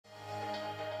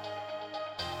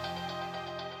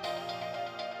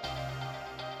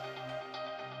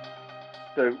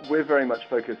So we're very much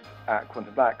focused at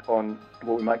Quantum Black on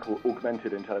what we might call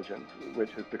augmented intelligence, which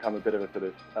has become a bit of a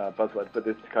sort of buzzword, but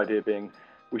this idea being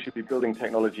we should be building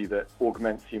technology that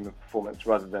augments human performance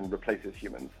rather than replaces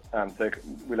humans. So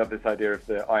we love this idea of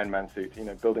the Iron Man suit,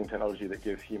 building technology that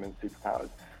gives humans superpowers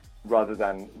rather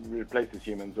than replaces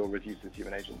humans or reduces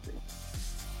human agency.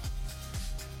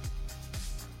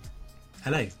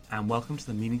 Hello, and welcome to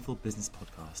the Meaningful Business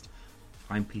Podcast.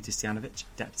 I'm Peter Stianovich,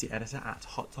 Deputy Editor at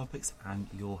Hot Topics and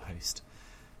your host.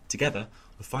 Together,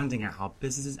 we're finding out how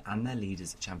businesses and their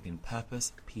leaders champion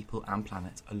purpose, people and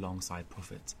planet alongside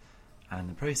profit, and in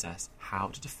the process, how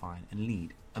to define and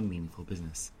lead a meaningful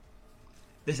business.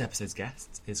 This episode's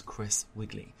guest is Chris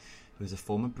Wigley, who is a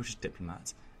former British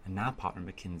diplomat and now partner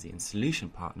at McKinsey and solution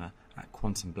partner at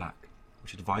Quantum Black,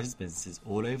 which advises businesses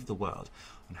all over the world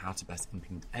on how to best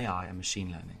implement AI and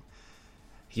machine learning.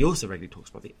 He also regularly talks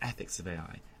about the ethics of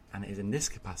AI, and it is in this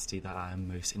capacity that I am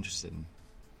most interested in.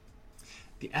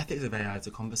 The ethics of AI as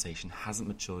a conversation hasn't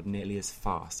matured nearly as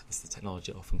fast as the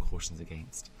technology often cautions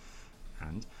against.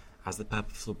 And as the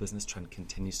purposeful business trend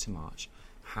continues to march,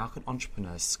 how can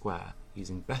entrepreneurs square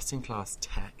using best-in-class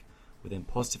tech within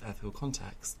positive ethical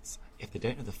contexts if they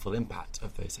don't know the full impact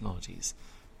of those technologies?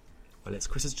 Well, it's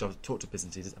Chris's job to talk to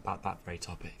business leaders about that very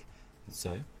topic. And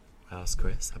so, I asked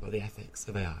Chris about the ethics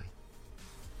of AI.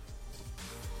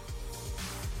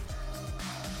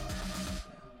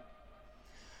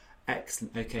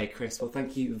 Excellent. Okay, Chris. Well,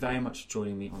 thank you very much for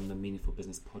joining me on the Meaningful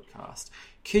Business Podcast.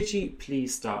 Could you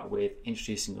please start with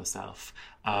introducing yourself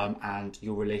and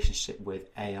your relationship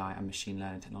with AI and machine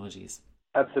learning technologies?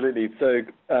 Absolutely. So,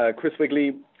 Chris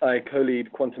Wigley, I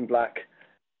co-lead Quantum Black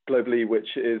globally,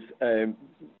 which is a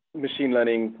machine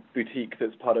learning boutique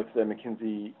that's part of the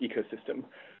McKinsey ecosystem.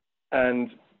 And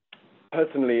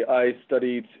personally, I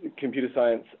studied computer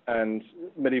science and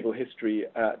medieval history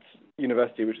at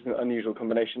university, which is an unusual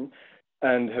combination,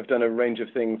 and have done a range of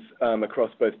things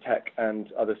across both tech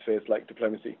and other spheres like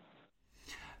diplomacy.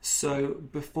 So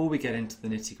before we get into the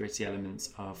nitty-gritty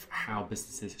elements of how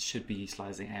businesses should be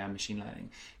utilising AI and machine learning,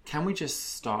 can we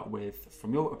just start with,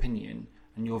 from your opinion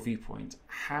and your viewpoint,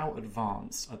 how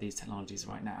advanced are these technologies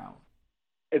right now?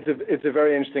 It's a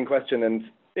very interesting question, and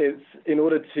it's in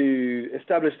order to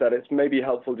establish that, it's maybe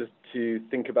helpful just to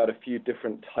think about a few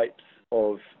different types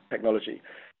of technology.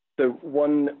 So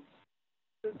one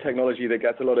technology that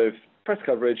gets a lot of press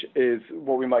coverage is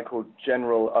what we might call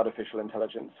general artificial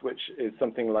intelligence, which is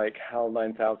something like HAL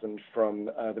 9000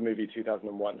 from the movie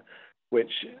 2001,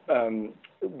 which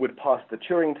would pass the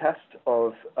Turing test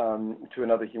of to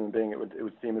another human being. It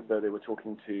would seem as though they were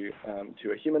talking to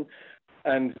a human,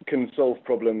 and can solve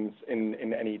problems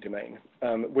in any domain.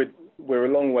 We're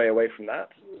a long way away from that.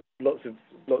 Lots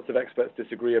of experts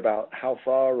disagree about how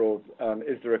far or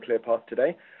is there a clear path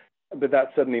today, but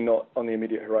that's certainly not on the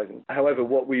immediate horizon. However,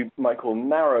 what we might call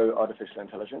narrow artificial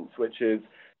intelligence, which is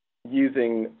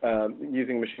using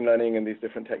machine learning and these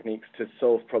different techniques to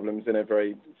solve problems in a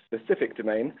very specific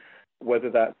domain, whether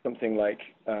that's something like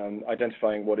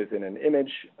identifying what is in an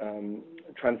image,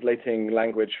 translating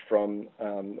language from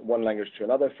one language to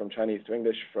another, from Chinese to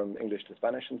English, from English to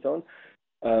Spanish, and so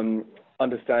on,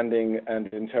 understanding and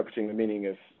interpreting the meaning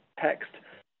of text.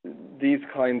 These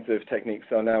kinds of techniques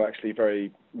are now actually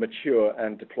very mature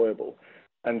and deployable.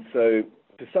 And so,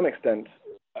 to some extent,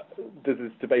 there's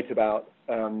this debate about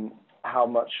how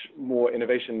much more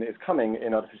innovation is coming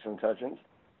in artificial intelligence.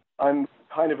 I'm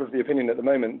kind of the opinion at the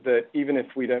moment that even if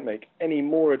we don't make any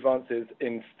more advances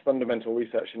in fundamental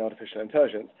research in artificial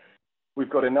intelligence, we've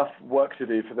got enough work to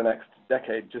do for the next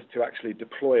decade just to actually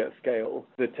deploy at scale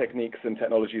the techniques and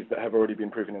technologies that have already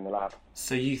been proven in the lab.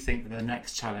 So you think that the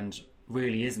next challenge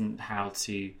really isn't how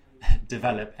to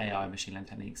develop AI machine learning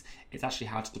techniques, it's actually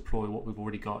how to deploy what we've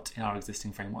already got in our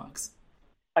existing frameworks?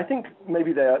 I think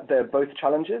maybe they're both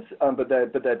challenges, but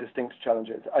they're distinct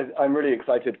challenges. I'm really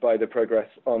excited by the progress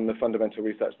on the fundamental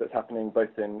research that's happening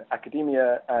both in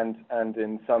academia and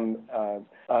in some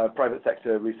private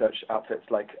sector research outfits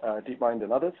like DeepMind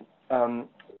and others.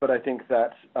 But I think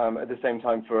that at the same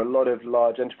time, for a lot of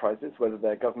large enterprises, whether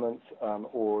they're governments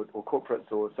or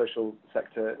corporates or social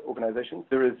sector organizations,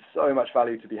 there is so much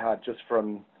value to be had just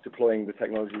from deploying the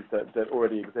technologies that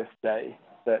already exist today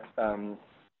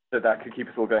that could keep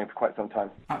us all going for quite some time.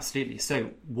 Absolutely.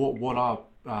 So what are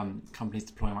companies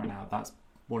deploying right now? That's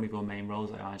one of your main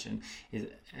roles, I imagine, is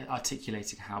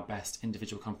articulating how best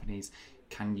individual companies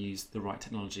can use the right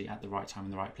technology at the right time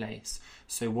in the right place.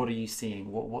 So what are you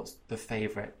seeing? What's the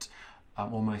favourite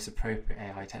or most appropriate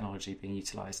AI technology being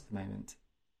utilised at the moment?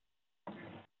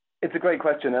 It's a great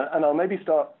question, and I'll maybe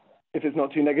start if it's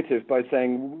not too negative, by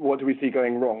saying, what do we see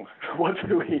going wrong? Where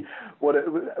do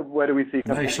we see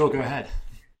companies? No, sure, go ahead.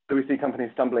 Do we see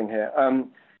companies stumbling here?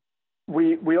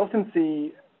 We often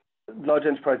see large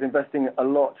enterprise investing a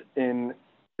lot in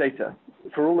data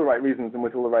for all the right reasons and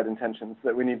with all the right intentions,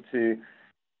 that we need to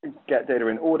get data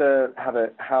in order, have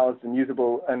it housed and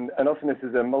usable, and often this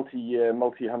is a multi-year,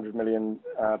 multi-hundred million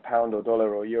pound or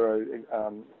dollar or euro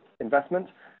investment,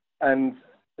 and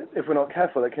if we're not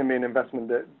careful, it can be an investment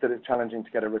that is challenging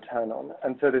to get a return on.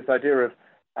 And so this idea of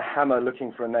a hammer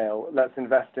looking for a nail, let's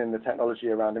invest in the technology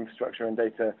around infrastructure and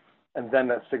data, and then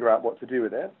let's figure out what to do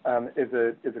with it,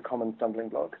 is a common stumbling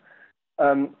block.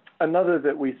 Another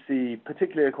that we see,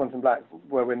 particularly at Quantum Black,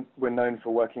 where we're known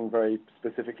for working very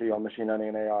specifically on machine learning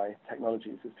and AI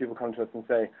technologies, is people come to us and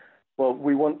say, well,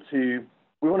 we want to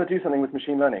do something with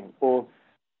machine learning, or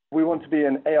we want to be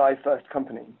an AI-first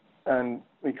company. And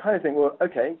we kind of think, well,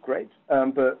 okay, great,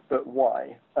 but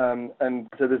why? And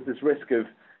so there's this risk of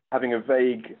having a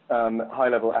vague,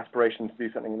 high-level aspiration to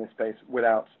do something in this space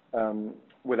without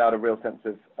a real sense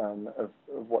of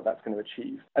what that's going to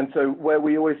achieve. And so where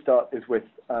we always start is with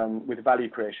value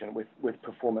creation, with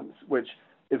performance, which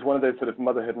is one of those sort of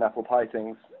motherhood and apple pie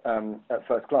things at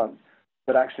first glance.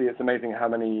 But actually, it's amazing how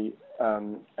many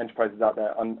enterprises out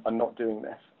there are not doing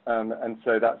this. And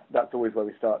so that's always where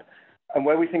we start. And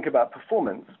where we think about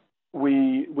performance,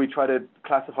 we try to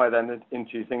classify them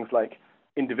into things like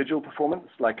individual performance,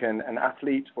 like an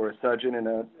athlete or a surgeon in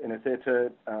a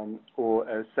theater, or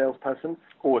a salesperson,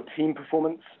 or team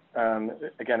performance,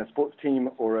 again, a sports team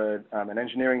or an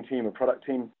engineering team, a product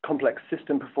team, complex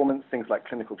system performance, things like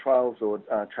clinical trials or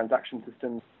transaction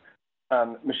systems,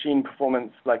 machine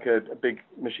performance, like a big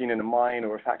machine in a mine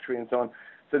or a factory and so on.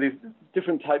 So these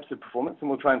different types of performance, and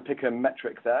we'll try and pick a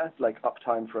metric there, like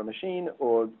uptime for a machine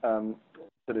or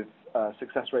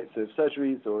success rates of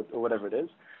surgeries or whatever it is,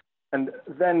 and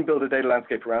then build a data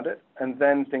landscape around it, and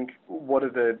then think what are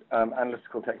the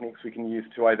analytical techniques we can use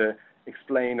to either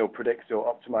explain or predict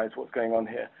or optimize what's going on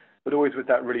here, but always with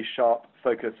that really sharp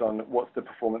focus on what's the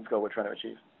performance goal we're trying to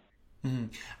achieve. Mm-hmm.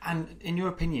 And in your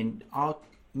opinion, are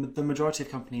the majority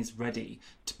of companies ready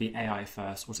to be AI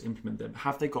first or to implement them?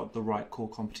 Have they got the right core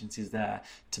competencies there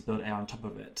to build AI on top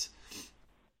of it?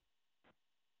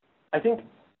 I think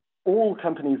all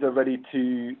companies are ready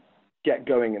to get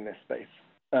going in this space.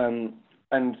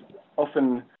 And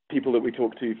often people that we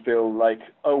talk to feel like,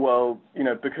 oh, well,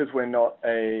 because we're not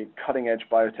a cutting-edge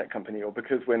biotech company or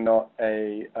because we're not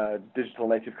a digital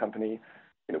native company,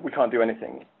 we can't do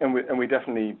anything. And we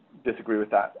definitely disagree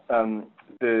with that.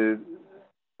 There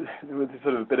was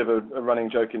sort of a bit of a running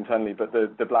joke internally, but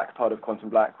the black part of Quantum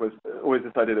Black was always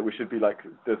this idea that we should be like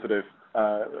the sort of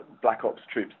black ops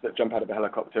troops that jump out of a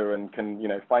helicopter and can,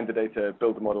 find the data,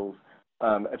 build the models,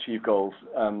 achieve goals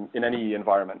in any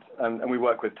environment. And we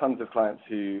work with tons of clients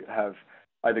who have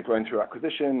either grown through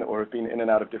acquisition or have been in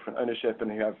and out of different ownership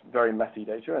and who have very messy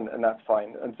data, and that's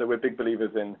fine. And so we're big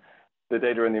believers in the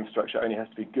data and the infrastructure only has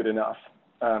to be good enough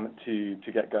to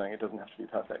get going. It doesn't have to be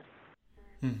perfect.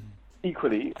 Mm-hmm.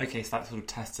 Equally. Okay, so that sort of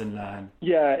test and learn.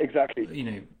 Yeah, exactly.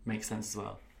 Makes sense as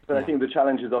well. But yeah. I think the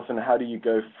challenge is often how do you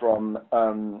go from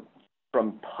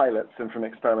pilots and from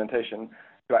experimentation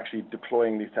to actually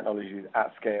deploying these technologies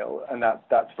at scale, and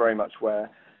that's very much where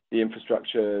the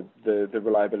infrastructure, the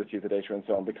reliability of the data, and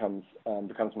so on becomes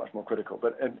much more critical.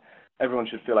 But everyone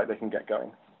should feel like they can get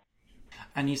going.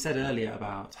 And you said earlier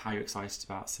about how you're excited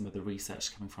about some of the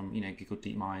research coming from, Google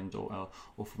DeepMind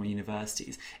or from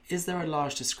universities. Is there a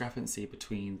large discrepancy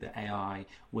between the AI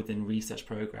within research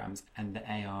programs and the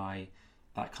AI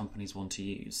that companies want to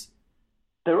use?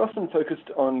 They're often focused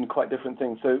on quite different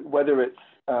things. So whether it's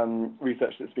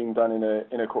research that's being done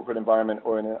in a corporate environment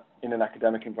or in an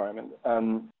academic environment,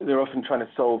 they're often trying to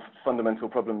solve fundamental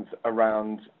problems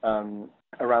around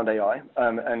AI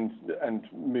and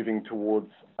moving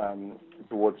towards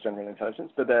general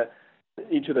intelligence. But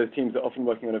each of those teams are often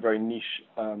working on a very niche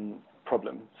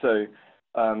problem. So,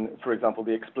 for example,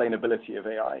 the explainability of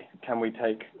AI. Can we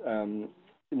take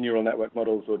neural network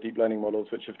models or deep learning models,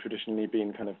 which have traditionally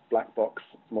been kind of black box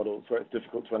models, where it's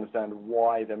difficult to understand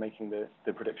why they're making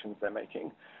the predictions they're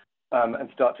making, and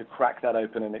start to crack that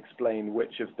open and explain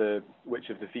which of the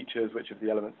features, which of the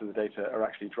elements of the data are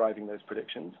actually driving those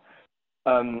predictions.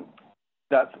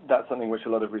 That's something which a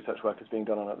lot of research work is being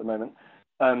done on at the moment.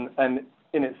 And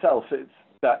in itself,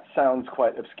 that sounds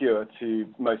quite obscure to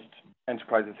most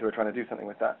enterprises who are trying to do something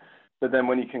with that. But then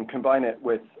when you can combine it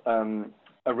with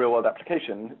a real-world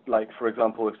application, like, for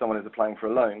example, if someone is applying for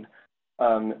a loan,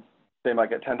 they might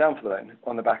get turned down for the loan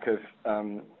on the back of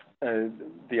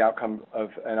the outcome of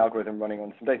an algorithm running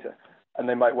on some data. And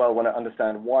they might well want to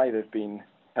understand why they've been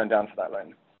turned down for that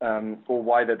loan, or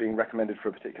why they're being recommended for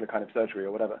a particular kind of surgery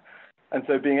or whatever. And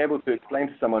so being able to explain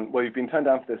to someone, well, you've been turned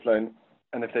down for this loan,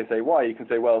 and if they say why, you can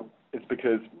say, well, it's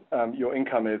because your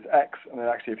income is X, and then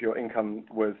actually if your income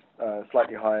was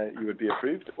slightly higher, you would be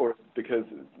approved, or because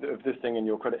of this thing in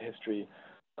your credit history.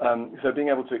 So being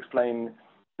able to explain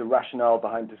the rationale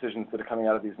behind decisions that are coming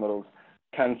out of these models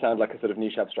can sound like a sort of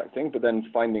niche abstract thing, but then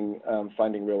finding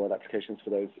real-world applications for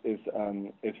those is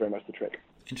very much the trick.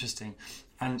 Interesting.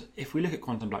 And if we look at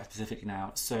Quantum Black specifically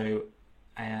now, so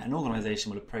an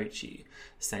organisation will approach you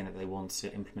saying that they want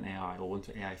to implement AI or want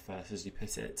to AI first, as you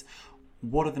put it.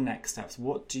 What are the next steps?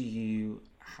 What do you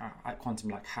at Quantum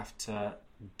Black have to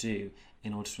do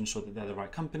in order to ensure that they're the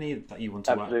right company that you want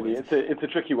to work with? Absolutely. It's a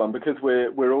tricky one because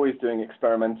we're always doing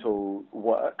experimental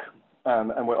work,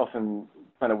 and we're often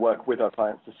trying to work with our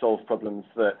clients to solve problems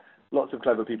that lots of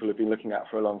clever people have been looking at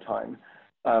for a long time,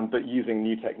 but using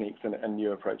new techniques and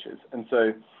new approaches. And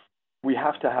so we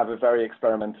have to have a very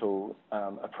experimental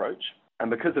approach. And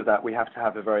because of that, we have to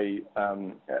have a very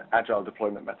agile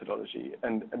deployment methodology.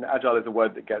 And agile is a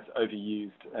word that gets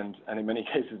overused and in many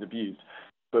cases abused.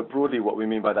 But broadly, what we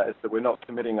mean by that is that we're not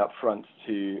committing up front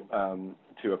to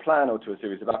a plan or to a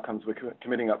series of outcomes. We're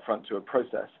committing up front to a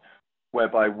process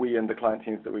whereby we and the client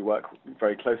teams that we work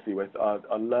very closely with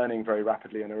are learning very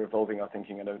rapidly and are evolving our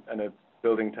thinking and are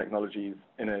building technologies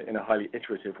in a highly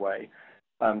iterative way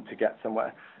to get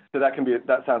somewhere. So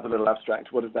that sounds a little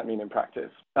abstract. What does that mean in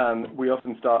practice? We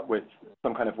often start with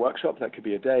some kind of workshop. That could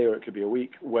be a day or it could be a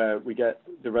week, where we get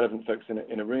the relevant folks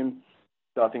in a room,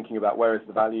 start thinking about where is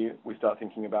the value. We start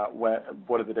thinking about what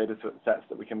are the data sets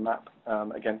that we can map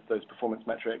against those performance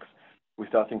metrics. We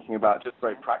start thinking about just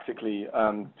very practically,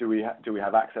 do we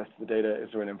have access to the data? Is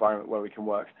there an environment where we can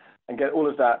work? And get all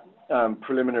of that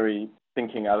preliminary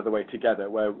thinking out of the way together,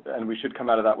 and we should come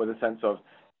out of that with a sense of,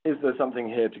 is there something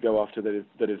here to go after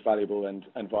that is valuable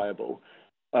and viable?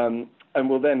 And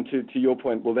we'll then, to your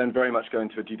point, we'll then very much go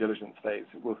into a due diligence phase.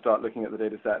 We'll start looking at the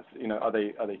data sets. Are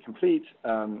they complete?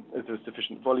 Is there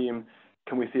sufficient volume?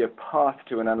 Can we see a path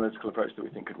to an analytical approach that we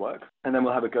think could work? And then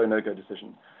we'll have a go, no-go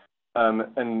decision.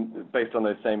 And based on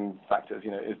those same factors,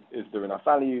 is there enough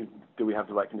value? Do we have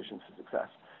the right conditions for success?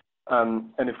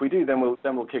 And if we do, then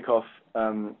we'll kick off.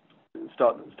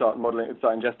 Start modeling,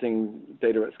 start ingesting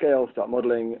data at scale, start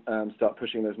modeling, start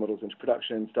pushing those models into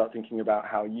production, start thinking about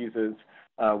how users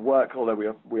work,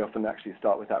 although we often actually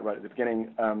start with that right at the beginning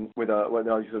with our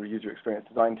sort of user experience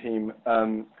design team.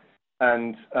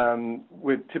 And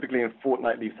we're typically in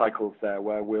fortnightly cycles there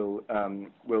where we'll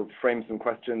frame some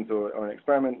questions or an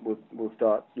experiment. We'll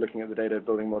start looking at the data,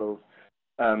 building models,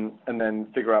 and then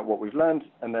figure out what we've learned,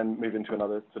 and then move into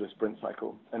another sort of sprint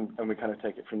cycle, and we kind of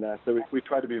take it from there. So we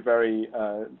try to be very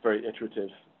iterative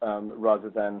rather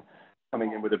than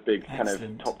coming in with a big kind of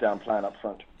top-down plan up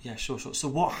front. Yeah, sure. So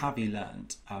what have you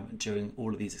learned during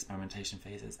all of these experimentation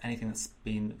phases? Anything that's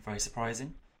been very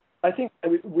surprising? I think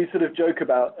we sort of joke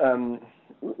about,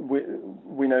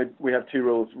 we know we have two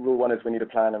rules. Rule one is we need a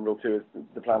plan, and rule two is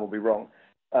the plan will be wrong.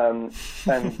 And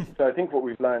so I think what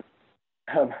we've learned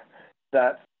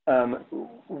that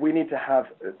we need to have,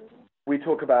 we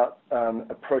talk about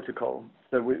a protocol.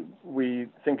 So we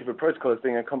think of a protocol as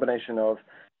being a combination of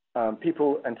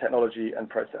people and technology and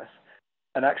process.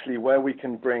 And actually where we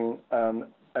can bring a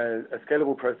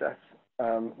scalable process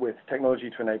with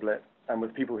technology to enable it and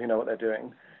with people who know what they're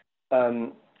doing,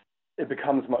 it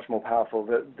becomes much more powerful.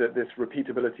 That this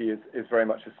repeatability is very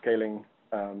much a scaling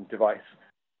device,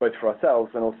 both for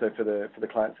ourselves and also for the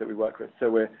clients that we work with. So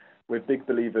we're big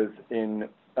believers in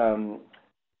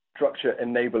structure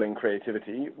enabling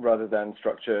creativity rather than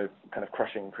structure kind of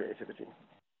crushing creativity.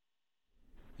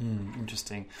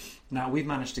 Interesting. Now, we've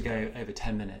managed to go over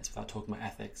 10 minutes without talking about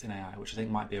ethics in AI, which I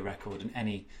think might be a record in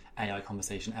any AI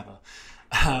conversation ever.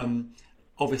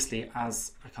 Obviously,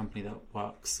 as a company that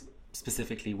works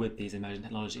specifically with these emerging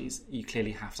technologies, you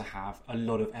clearly have to have a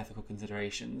lot of ethical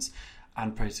considerations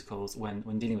and protocols when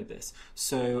dealing with this.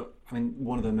 So, I mean,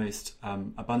 one of the most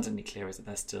abundantly clear is that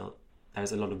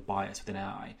there's a lot of bias within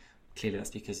AI. Clearly,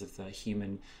 that's because of the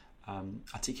human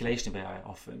articulation of AI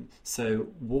often. So,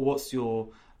 what's your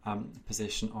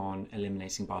position on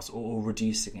eliminating bias or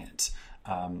reducing it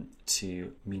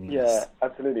to meaningless? Yeah,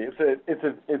 absolutely.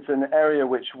 It's an area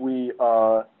which we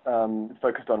are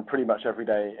focused on pretty much every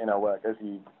day in our work, as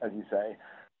you say.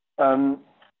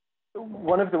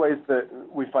 One of the ways that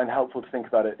we find helpful to think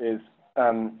about it is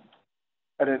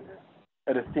at a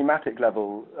thematic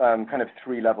level, kind of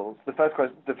three levels. The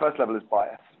first level is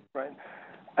bias, right?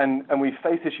 And we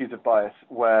face issues of bias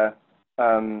where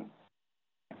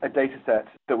a data set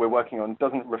that we're working on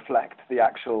doesn't reflect the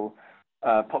actual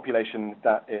population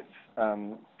that it's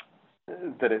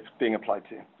being applied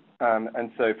to.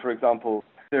 And so, for example,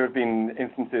 there have been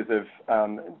instances of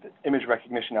image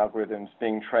recognition algorithms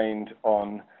being trained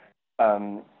on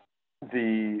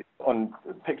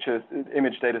pictures,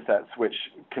 image data sets which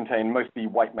contain mostly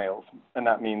white males, and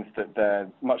that means that they're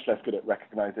much less good at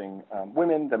recognizing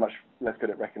women, they're much less good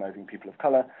at recognizing people of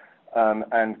color,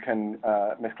 and can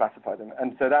misclassify them.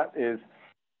 And so that is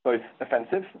both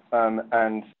offensive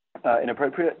and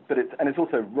inappropriate, but it's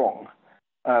also wrong.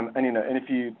 And if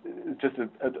you just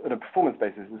on a performance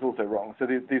basis, it's also wrong. So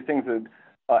these things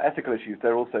are ethical issues;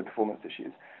 they're also performance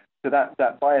issues. So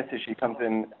that bias issue comes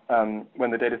in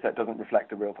when the data set doesn't reflect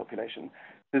the real population.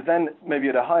 There's then maybe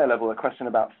at a higher level a question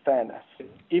about fairness.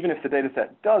 Even if the data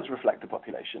set does reflect the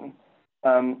population,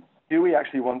 do we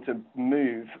actually want to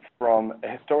move from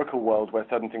a historical world where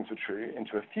certain things were true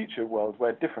into a future world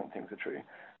where different things are true?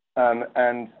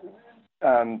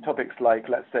 Topics like,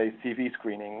 let's say, CV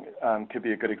screening could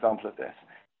be a good example of this.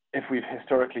 If we've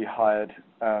historically hired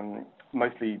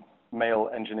mostly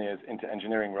male engineers into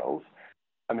engineering roles,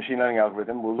 a machine learning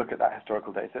algorithm will look at that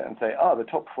historical data and say, the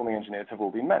top performing engineers have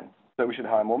all been men, so we should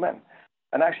hire more men.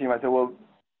 And actually you might say, well,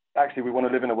 actually we want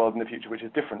to live in a world in the future which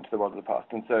is different to the world of the past,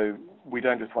 and so we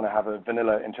don't just want to have a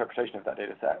vanilla interpretation of that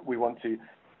data set. We want to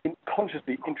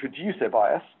consciously introduce a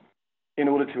bias in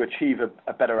order to achieve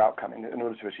a better outcome, in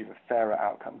order to achieve a fairer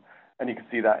outcome. And you can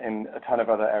see that in a ton of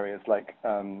other areas like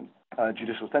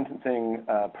judicial sentencing,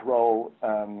 parole,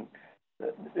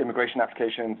 immigration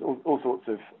applications, all sorts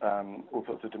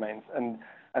of domains.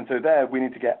 And so there we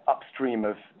need to get upstream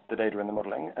of the data and the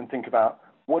modeling and think about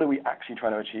what are we actually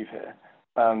trying to achieve here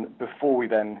before we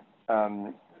then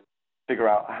figure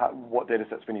out what data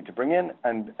sets we need to bring in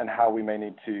and how we may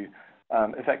need to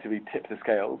effectively tip the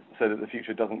scales so that the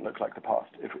future doesn't look like the past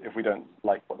if we don't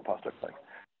like what the past looks like.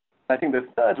 I think the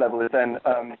third level is then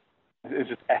is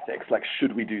just ethics, like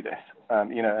should we do this?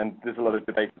 And there's a lot of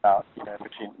debate about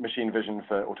machine vision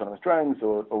for autonomous drones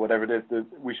or whatever it is.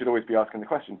 We should always be asking the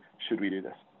question, should we do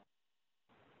this?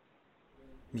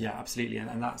 Yeah, absolutely.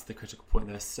 And that's the critical point.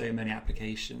 There are so many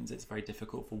applications. It's very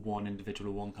difficult for one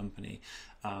individual or one company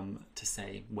to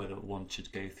say whether one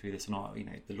should go through this or not.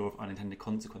 The law of unintended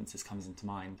consequences comes into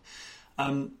mind.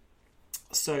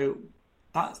 So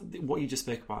that's what you just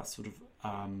spoke about, sort of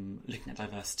looking at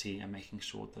diversity and making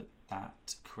sure that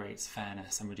creates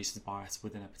fairness and reduces bias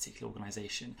within a particular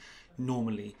organisation,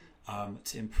 normally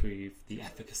to improve the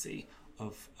efficacy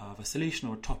of a solution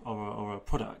or a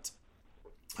product.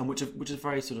 And which is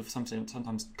very sort of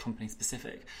sometimes company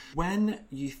specific. When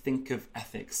you think of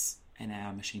ethics in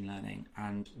AI machine learning,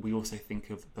 and we also think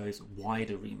of those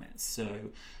wider remits, so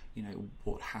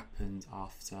what happens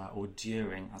after or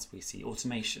during, as we see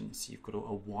automation. So you've got a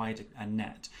wider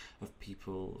net of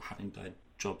people having their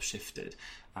job shifted,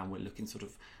 and we're looking sort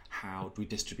of how do we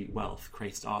distribute wealth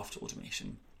created after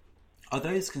automation. Are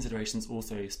those considerations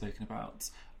also spoken about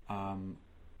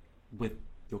with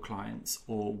your clients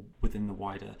or within the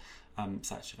wider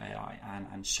search of AI,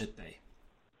 and should they?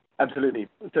 Absolutely.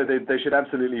 So they should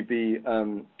absolutely be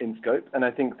in scope, and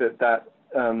I think that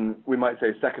we might say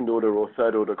second order or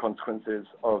third order consequences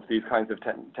of these kinds of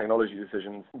technology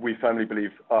decisions, we firmly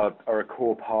believe are a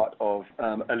core part of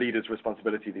a leader's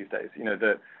responsibility these days.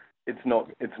 That it's not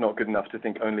good enough to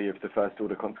think only of the first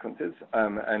order consequences.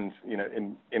 And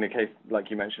in a case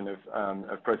like you mentioned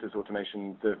of process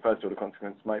automation, the first order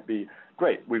consequence might be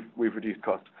great. We've reduced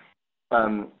cost.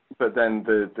 But then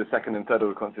the second and third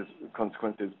order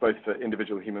consequences, both for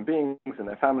individual human beings and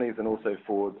their families, and also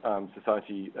for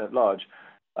society at large,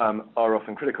 are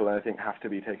often critical and I think have to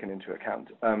be taken into account.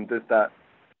 There's that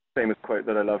famous quote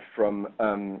that I love from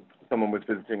someone was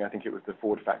visiting, I think it was the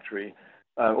Ford factory.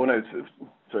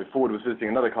 Ford was visiting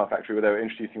another car factory where they were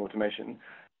introducing automation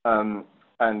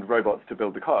and robots to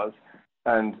build the cars.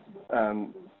 And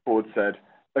Ford said,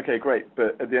 okay, great,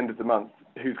 but at the end of the month,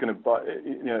 who's going to buy,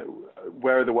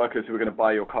 where are the workers who are going to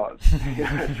buy your cars?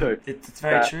 So it's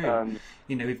very true.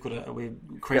 We've got we're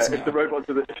creating. If the robots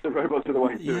are the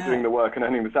ones doing the work and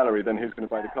earning the salary, then who's going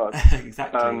to buy the cars?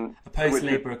 Exactly. A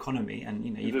post-labour economy, and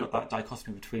you've got that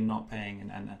dichotomy between not paying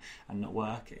and not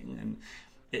working. And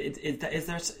is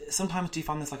there sometimes do you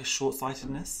find there's like a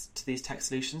short-sightedness to these tech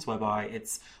solutions, whereby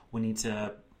we need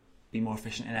to be more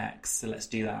efficient in X, so let's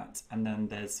do that, and then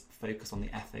there's focus on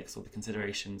the ethics or the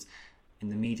considerations in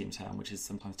the medium term, which is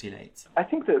sometimes too late? I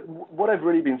think that what I've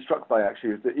really been struck by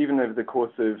actually is that even over the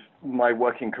course of my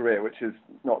working career, which is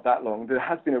not that long, there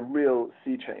has been a real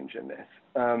sea change in this.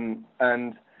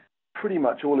 And pretty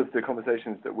much all of the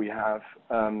conversations that we have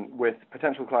with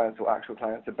potential clients or actual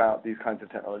clients about these kinds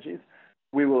of technologies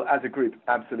we will, as a group,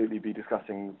 absolutely be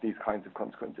discussing these kinds of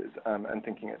consequences and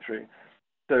thinking it through.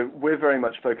 So we're very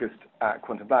much focused at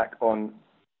Quantum Black on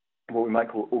what we might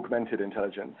call augmented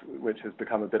intelligence, which has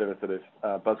become a bit of a sort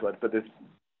of buzzword, but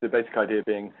the basic idea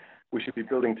being we should be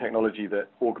building technology that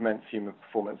augments human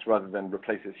performance rather than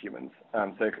replaces humans.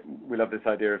 So we love this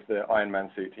idea of the Iron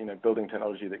Man suit, building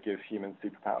technology that gives humans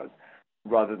superpowers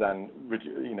rather than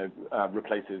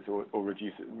replaces or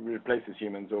replaces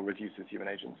humans or reduces human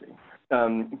agency.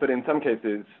 But in some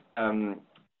cases,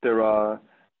 there are,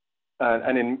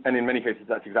 and in many cases,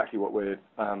 that's exactly what we're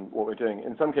doing.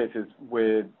 In some cases,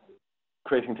 we're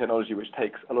creating technology which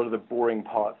takes a lot of the boring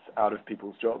parts out of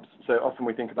people's jobs. So often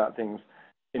we think about things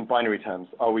in binary terms.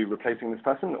 Are we replacing this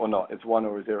person or not? It's 1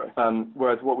 or a 0.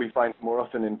 Whereas what we find more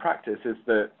often in practice is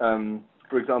that,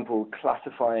 for example,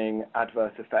 classifying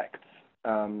adverse effects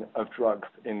of drugs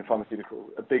in pharmaceutical.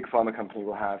 A big pharma company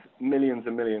will have millions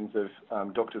and millions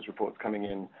of doctors' reports coming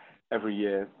in every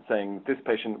year saying this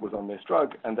patient was on this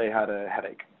drug and they had a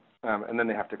headache. And then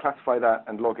they have to classify that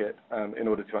and log it in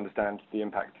order to understand the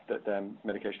impact that their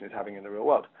medication is having in the real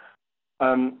world.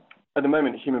 At the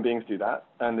moment, human beings do that,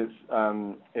 and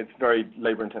it's very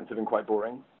labor-intensive and quite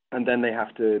boring. And then they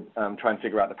have to try and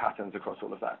figure out the patterns across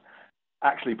all of that.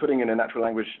 Actually, putting in a natural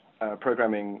language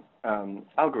programming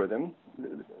algorithm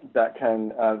that can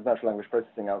natural language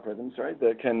processing algorithm,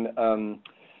 that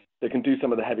can do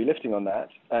some of the heavy lifting on that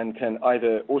and can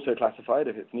either auto-classify it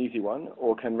if it's an easy one,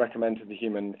 or can recommend to the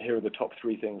human, here are the top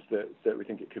 3 things that we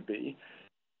think it could be,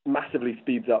 massively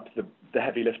speeds up the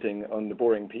heavy lifting on the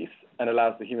boring piece and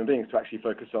allows the human beings to actually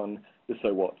focus on the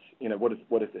so what's.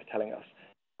 What is this telling us?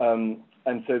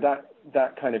 And so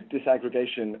that kind of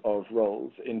disaggregation of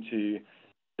roles into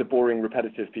the boring,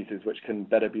 repetitive pieces, which can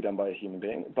better be done by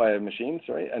a machine,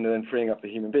 and then freeing up the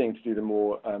human being to do the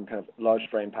more kind of large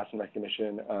frame pattern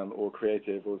recognition or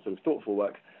creative or sort of thoughtful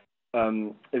work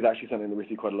is actually something that we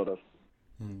see quite a lot of.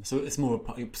 So it's more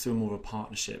of a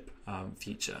partnership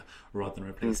future rather than a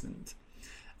replacement.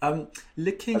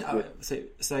 Looking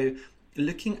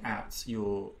at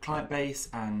your client base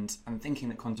and thinking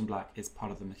that Quantum Black is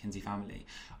part of the McKinsey family,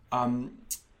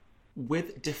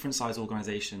 with different size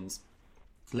organisations,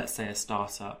 let's say a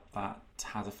startup that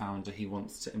has a founder who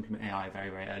wants to implement AI very,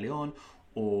 very early on,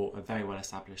 or a very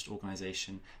well-established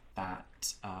organisation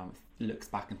that looks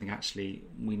back and thinks, actually,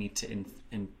 we need to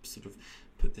sort of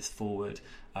put this forward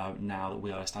now that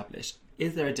we are established.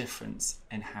 Is there a difference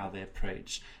in how they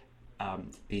approach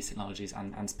these technologies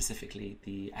and specifically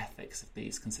the ethics of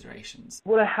these considerations?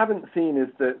 What I haven't seen is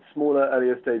that smaller,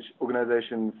 earlier stage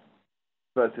organisations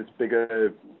versus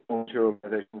bigger, more mature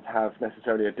organisations have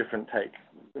necessarily a different take.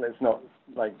 It's not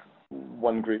like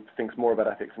one group thinks more about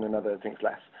ethics and another thinks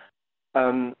less.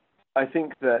 I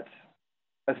think that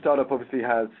a startup obviously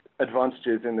has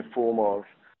advantages in the form of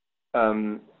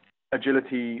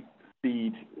agility,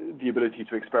 speed, the ability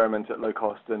to experiment at low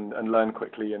cost and learn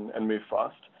quickly and move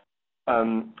fast,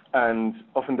 and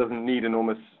often doesn't need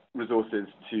enormous resources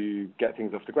to get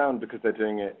things off the ground because they're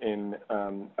doing it in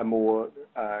a more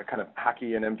kind of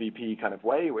hacky and MVP kind of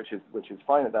way, which is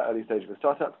fine at that early stage of a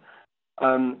startup,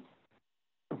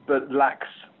 but lacks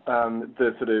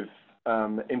the sort of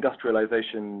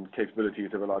industrialization capabilities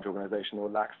of a large organization, or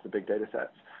lacks the big data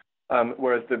sets.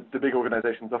 Whereas the big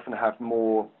organizations often have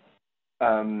more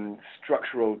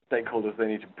structural stakeholders they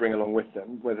need to bring along with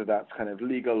them, whether that's kind of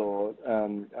legal or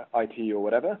IT or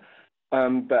whatever,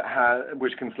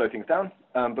 which can slow things down,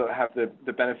 but have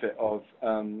the benefit of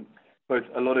both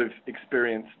a lot of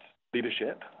experienced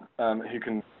leadership who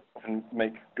can often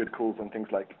make good calls on things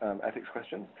like ethics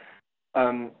questions,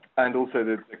 and also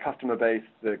the customer base,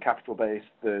 the capital base,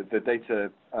 the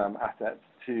data assets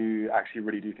to actually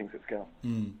really do things at scale.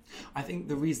 I think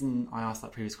the reason I asked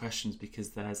that previous question is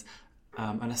because there's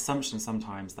an assumption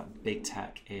sometimes that big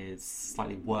tech is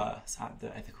slightly worse at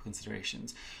the ethical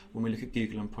considerations. When we look at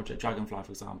Google and Project Dragonfly,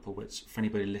 for example, which for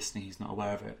anybody listening who's not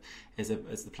aware of it, is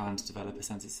the plan to develop a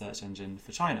censored search engine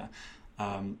for China.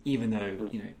 Even though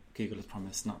Google has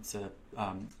promised not to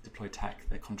deploy tech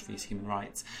that contravenes human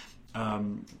rights,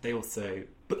 they also,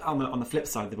 but on the flip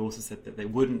side, they've also said that they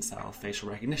wouldn't sell facial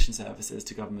recognition services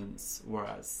to governments,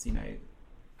 whereas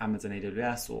Amazon,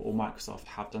 AWS or Microsoft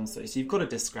have done so. So you've got a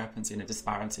discrepancy and a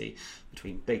disparity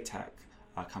between big tech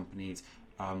companies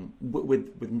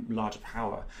with larger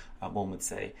power, one would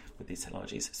say, with these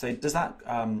technologies. So does that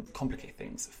complicate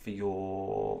things for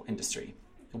your industry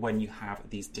when you have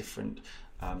these different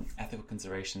ethical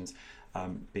considerations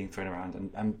being thrown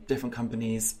around and different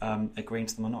companies agreeing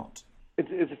to them or not?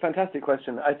 It's a fantastic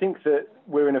question. I think that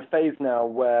we're in a phase now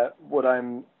where what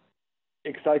I'm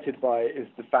excited by is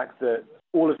the fact that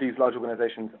all of these large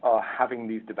organizations are having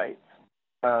these debates.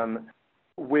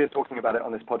 We're talking about it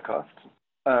on this podcast.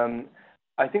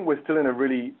 I think we're still in a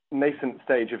really nascent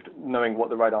stage of knowing what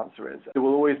the right answer is. There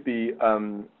will always be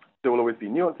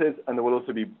nuances, and there will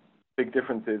also be big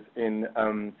differences in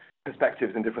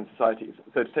perspectives in different societies.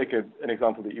 So to take an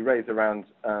example that you raised around,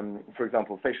 for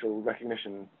example, facial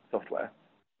recognition software,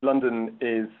 London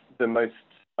is the most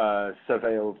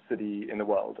surveilled city in the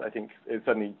world. I think it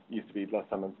certainly used to be last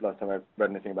time I read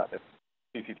anything about this.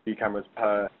 CCTV cameras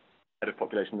per head of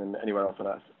population than anywhere else on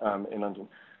Earth in London.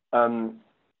 And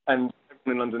everyone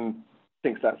in London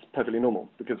thinks that's perfectly normal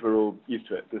because we're all used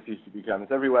to it. There's CCTV cameras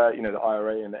everywhere, the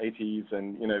IRA in the 80s,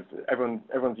 and,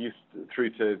 everyone's used through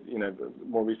to,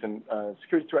 more recent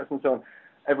security threats and so on.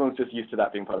 Everyone's just used to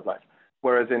that being part of life.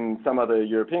 Whereas in some other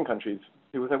European countries,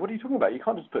 people say, what are you talking about? You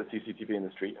can't just put CCTV in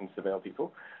the street and surveil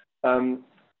people.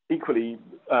 Equally,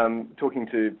 talking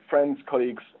to friends,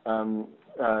 colleagues,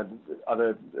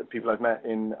 other people I've met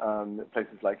in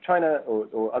places like China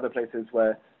or other places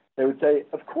where they would say,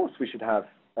 of course we should have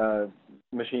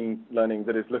machine learning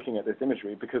that is looking at this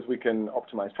imagery because we can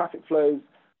optimize traffic flows,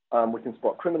 we can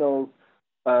spot criminals.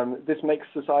 This makes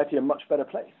society a much better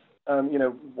place.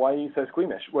 Why are you so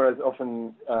squeamish? Whereas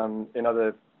often in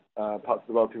other parts of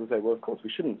the world, people say, well, of course we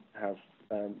shouldn't have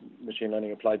machine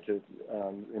learning applied to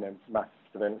mass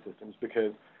surveillance systems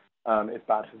because it's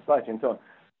bad for society and so on.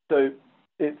 So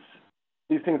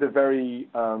these things are very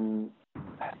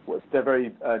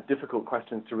difficult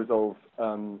questions to resolve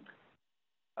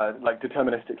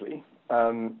deterministically,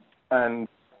 and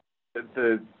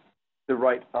the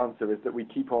right answer is that we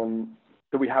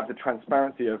have the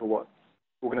transparency over what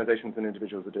organizations and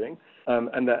individuals are doing,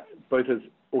 and that both as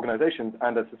organizations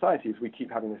and as societies we keep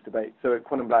having this debate. So at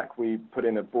Quantum Black we put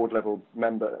in a board level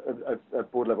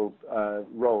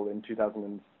role in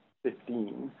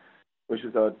 2015, which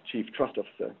is our chief trust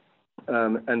officer,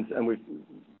 and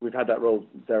we've had that role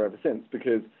there ever since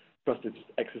because trust is just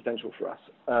existential for us,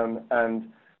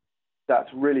 and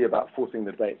that's really about forcing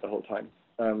the debate the whole time.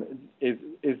 Is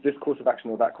this course of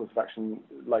action or that course of action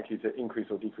likely to increase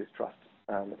or decrease trust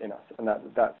in us? And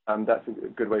that's a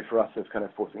good way for us of kind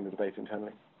of forcing the debate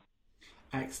internally.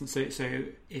 Excellent. So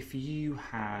if you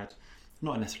had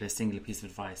not necessarily a singular piece of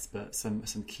advice, but some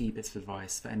key bits of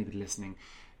advice for anybody listening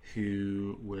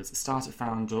who was a startup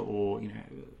founder or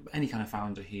any kind of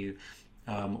founder who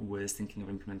was thinking of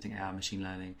implementing AI machine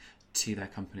learning to their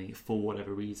company for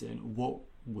whatever reason, what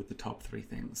would the top 3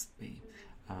 things be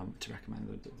to recommend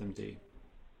them do?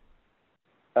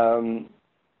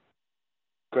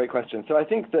 Great question. So I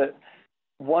think that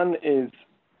one is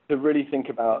to really think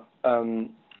about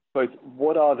both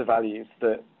what are the values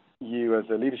that you as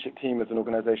a leadership team, as an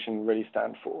organization really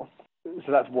stand for.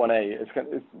 So that's 1A. It's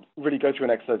really go through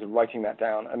an exercise of writing that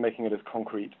down and making it as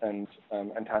concrete and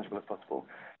tangible as possible.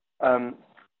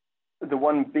 The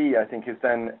 1B, I think, is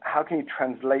then how can you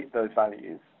translate those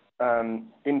values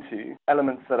into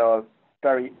elements that are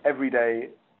very everyday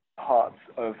parts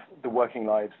of the working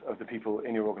lives of the people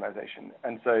in your organization.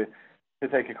 And so to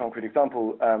take a concrete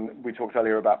example, we talked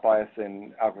earlier about bias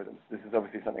in algorithms. This is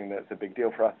obviously something that's a big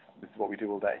deal for us. This is what we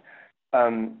do all day.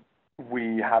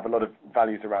 We have a lot of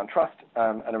values around trust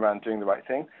and around doing the right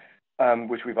thing,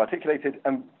 which we've articulated.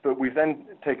 But we've then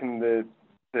taken the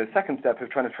second step of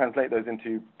trying to translate those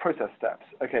into process steps.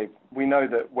 Okay, we know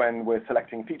that when we're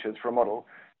selecting features for a model,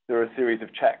 there are a series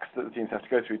of checks that the teams have to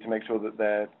go through to make sure that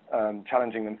they're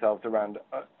challenging themselves around,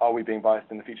 are we being biased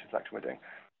in the feature selection we're doing?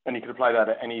 And you could apply that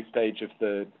at any stage of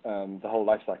the whole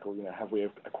life cycle. Have we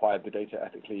acquired the data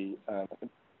ethically?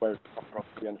 Where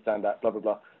we understand that, blah, blah,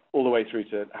 blah, all the way through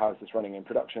to how is this running in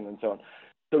production and so on.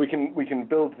 So we can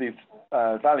build these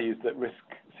values that risk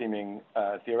seeming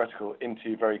theoretical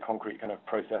into very concrete kind of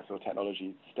process or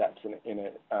technology steps in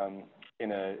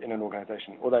an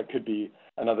organization. Or that could be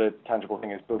another tangible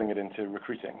thing is building it into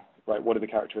recruiting, right? What are the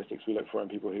characteristics we look for in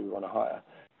people who we want to hire?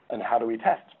 And how do we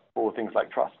test for things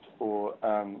like trust or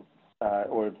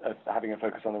having a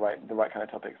focus on the right kind of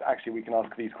topics? Actually, we can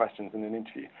ask these questions in an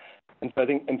interview. And so I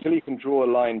think until you can draw a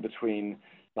line between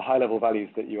the high-level values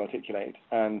that you articulate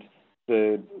and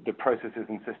the processes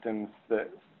and systems that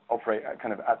operate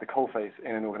kind of at the coalface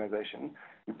in an organization,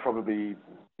 you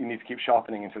need to keep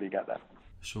sharpening until you get there.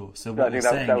 Sure. So what you're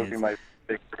saying that would be my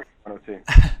big 1 or 2.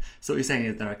 So what you're saying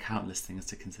is there are countless things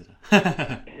to consider.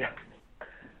 Yeah,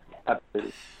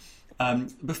 absolutely.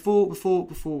 Before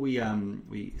we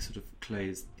sort of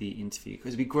close the interview, because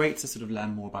it'd be great to sort of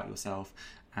learn more about yourself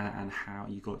and how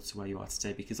you got to where you are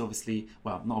today. Because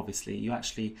you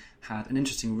actually had an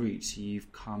interesting route.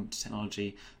 You've come to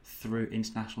technology through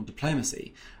international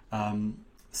diplomacy.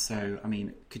 So, I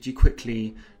mean, could you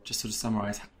quickly just sort of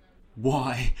summarise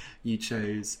why you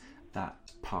chose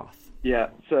that path? Yeah,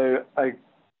 so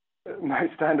my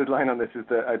standard line on this is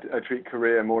that I treat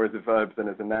career more as a verb than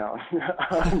as a noun.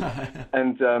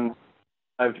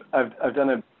 I've done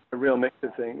a real mix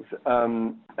of things.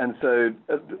 And so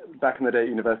back in the day at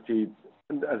university,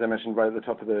 as I mentioned right at the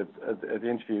top of the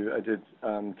interview, I did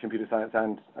computer science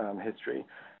and history,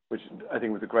 which I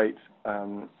think was a great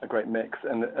mix.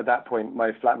 And at that point,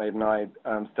 my flatmate and I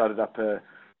started up a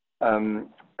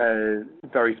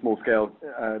very small scale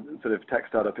sort of tech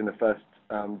startup in the first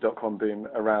 .com boom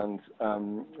around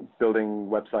building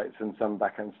websites and some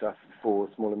back-end stuff for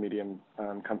small and medium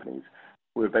companies.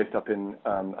 We were based up in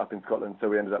Scotland, so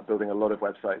we ended up building a lot of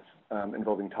websites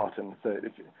involving Tartan. So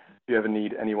if you ever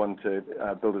need anyone to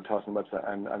build a Tartan website,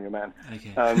 I'm your man.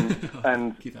 Okay.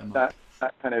 And that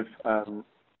kind of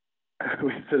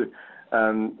we sort of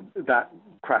that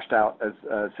crashed out as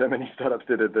so many startups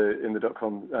did in the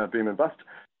 .com boom and bust.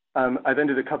 I then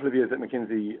did a couple of years at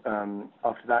McKinsey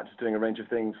after that, just doing a range of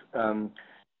things.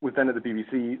 Was then at the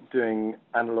BBC doing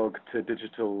analog to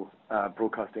digital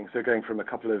broadcasting, so going from a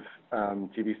couple of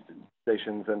TV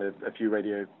stations and a few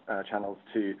radio channels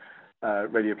to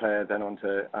Radio Player, then on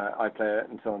to iPlayer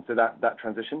and so on. So that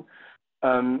transition.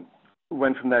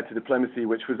 Went from there to diplomacy,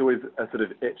 which was always a sort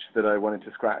of itch that I wanted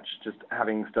to scratch, just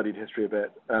having studied history a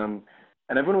bit. And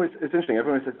it's interesting,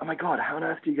 everyone always says, oh my God, how on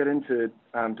earth do you get into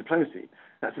diplomacy?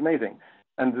 That's amazing.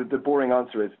 And the boring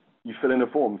answer is, you fill in a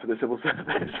form for the civil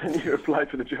service and you apply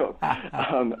for the job.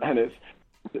 And it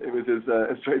was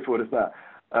as straightforward as that.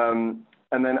 And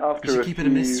then after a few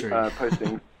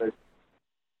postings,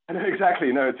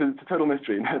 exactly, no, it's a total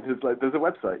mystery. There's a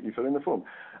website, you fill in the form.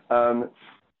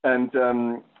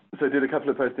 So I did a couple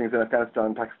of postings in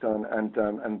Afghanistan, Pakistan,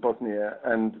 and Bosnia,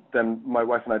 and then my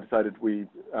wife and I decided we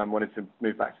wanted to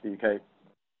move back to the UK.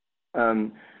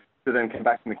 So then came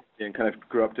back to McKinsey and kind of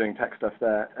grew up doing tech stuff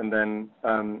there, and then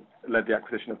led the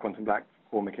acquisition of Quantum Black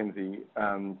for McKinsey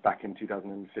back in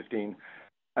 2015.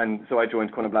 And so I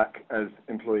joined Quantum Black as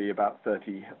employee about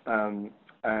 30,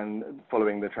 and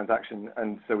following the transaction.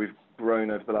 And so we've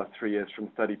grown over the last 3 years from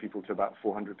 30 people to about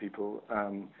 400 people,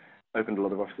 opened a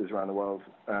lot of offices around the world.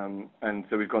 And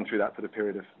so we've gone through that sort of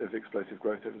period of explosive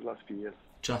growth over the last few years.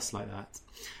 Just like that.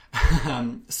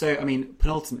 So, I mean,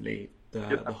 penultimately,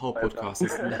 the whole podcast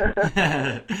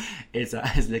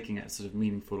is looking at sort of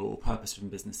meaningful or purpose-driven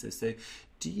businesses. So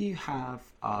do you have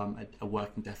a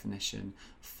working definition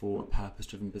for a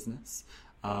purpose-driven business?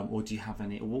 Or do you have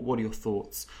any, what are your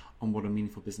thoughts on what a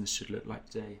meaningful business should look like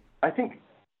today? I think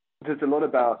there's a lot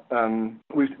about,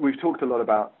 we've talked a lot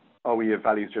about, are we a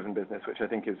values-driven business, which I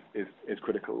think is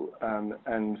critical.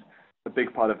 And a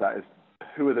big part of that is,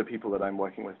 who are the people that I'm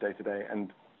working with day to day,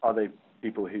 and are they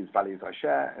people whose values I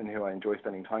share and who I enjoy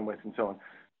spending time with, and so on.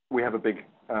 We have a big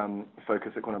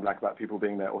focus at Quantum Black about people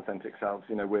being their authentic selves.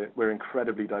 You know, we're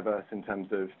incredibly diverse in terms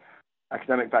of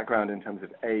academic background, in terms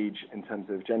of age, in terms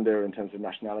of gender, in terms of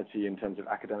nationality, in terms of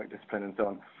academic discipline, and so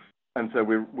on. And so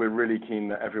we're really keen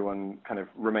that everyone kind of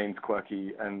remains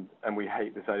quirky, and we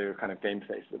hate this idea of kind of game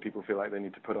face that people feel like they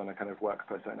need to put on a kind of work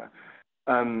persona.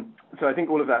 So I think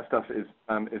all of that stuff is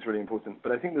really important.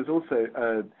 But I think there's also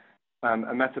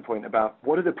a meta point about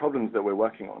what are the problems that we're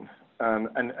working on,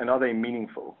 and are they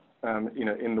meaningful,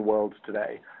 in the world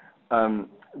today.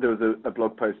 There was a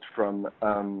blog post from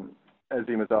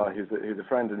Azim Azhar, who's a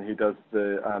friend, and he does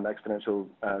the Exponential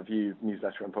View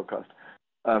newsletter and podcast,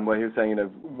 where he was saying,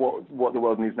 what the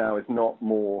world needs now is not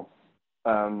more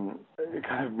kind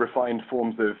of refined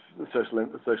forms of social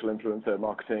influencer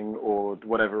marketing or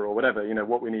whatever.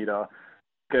 What we need are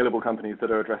scalable companies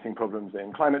that are addressing problems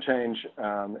in climate change,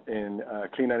 in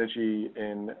clean energy,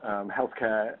 in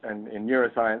healthcare, and in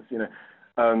neuroscience.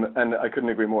 And I couldn't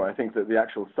agree more. I think that the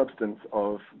actual substance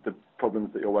of the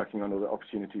problems that you're working on, or the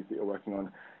opportunities that you're working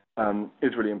on,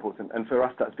 is really important. And for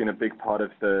us, that's been a big part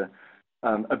of the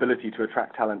ability to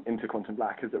attract talent into Quantum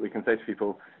Black, is that we can say to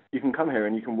people, you can come here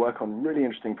and you can work on really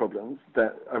interesting problems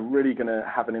that are really going to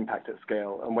have an impact at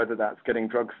scale. And whether that's getting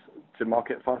drugs to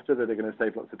market faster that are going to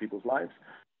save lots of people's lives,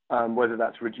 whether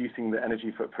that's reducing the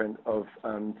energy footprint of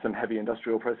some heavy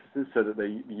industrial processes so that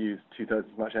they use 2/3 as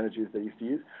much energy as they used to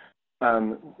use.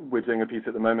 We're doing a piece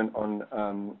at the moment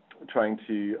on trying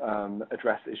to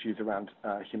address issues around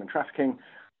human trafficking.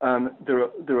 There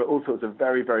are all sorts of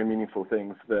very, very meaningful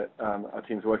things that our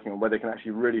team's working on, where they can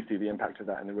actually really see the impact of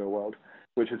that in the real world,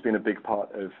 which has been a big part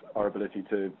of our ability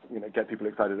to get people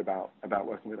excited about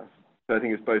working with us. So I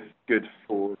think it's both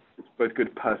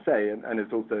good per se, and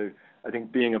it's also I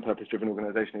think being a purpose-driven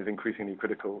organization is increasingly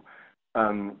critical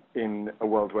in a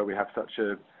world where we have such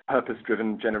a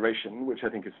purpose-driven generation, which I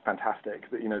think is fantastic.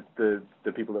 That, you know,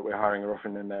 the people that we're hiring are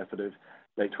often in their sort of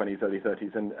late 20s, early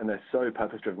 30s, and they're so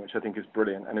purpose-driven, which I think is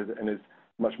brilliant and is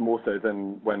much more so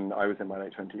than when I was in my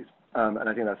late 20s. And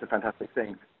I think that's a fantastic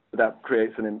thing. That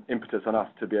creates an impetus on us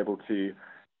to be able to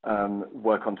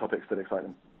work on topics that excite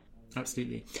them.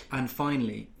 Absolutely. And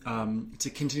finally, to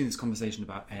continue this conversation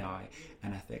about AI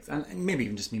and ethics, and maybe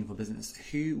even just meaningful business,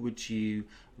 who would you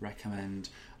recommend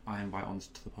I invite onto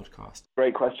the podcast?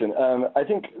 Great question. I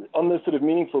think on the sort of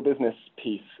meaningful business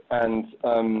piece and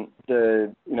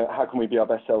how can we be our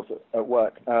best selves at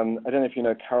work? I don't know if you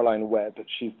know Caroline Webb, but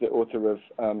she's the author of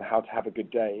How to Have a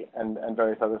Good Day and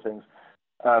various other things.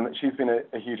 She's been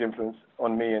a huge influence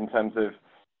on me in terms of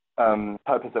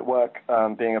purpose at work,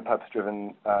 being a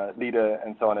purpose-driven leader,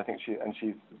 and so on. I think she's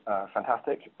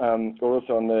fantastic. We're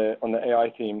also on the AI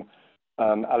team.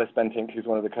 Alice Bentinck, who's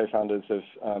one of the co-founders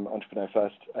of Entrepreneur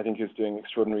First, I think is doing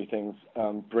extraordinary things,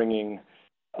 bringing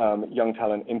young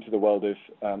talent into the world of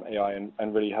AI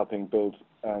and really helping build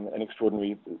an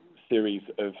extraordinary series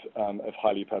of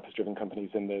highly purpose-driven companies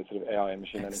in the sort of AI and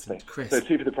machine learning space. Chris. So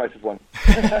 2 for the price of 1.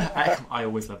 I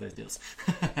always love those deals.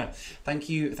 Thank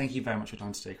you very much for your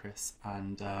time today, Chris,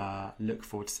 and look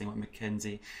forward to seeing what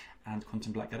McKinsey and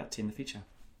Quantum Black get up to in the future.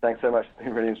 Thanks so much. It's been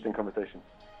a really interesting conversation.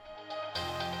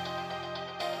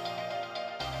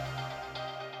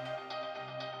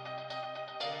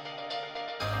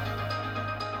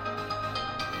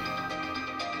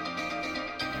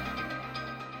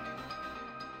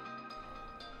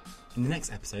 In the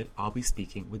next episode, I'll be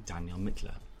speaking with Daniel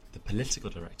Mittler, the political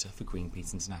director for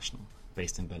Greenpeace International,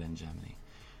 based in Berlin, Germany.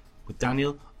 With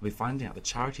Daniel, we'll be finding out the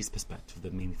charity's perspective of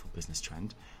the meaningful business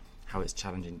trend, how it's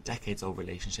challenging decades-old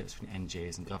relationships between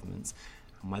NGOs and governments,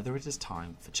 and whether it is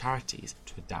time for charities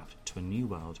to adapt to a new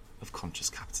world of conscious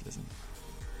capitalism.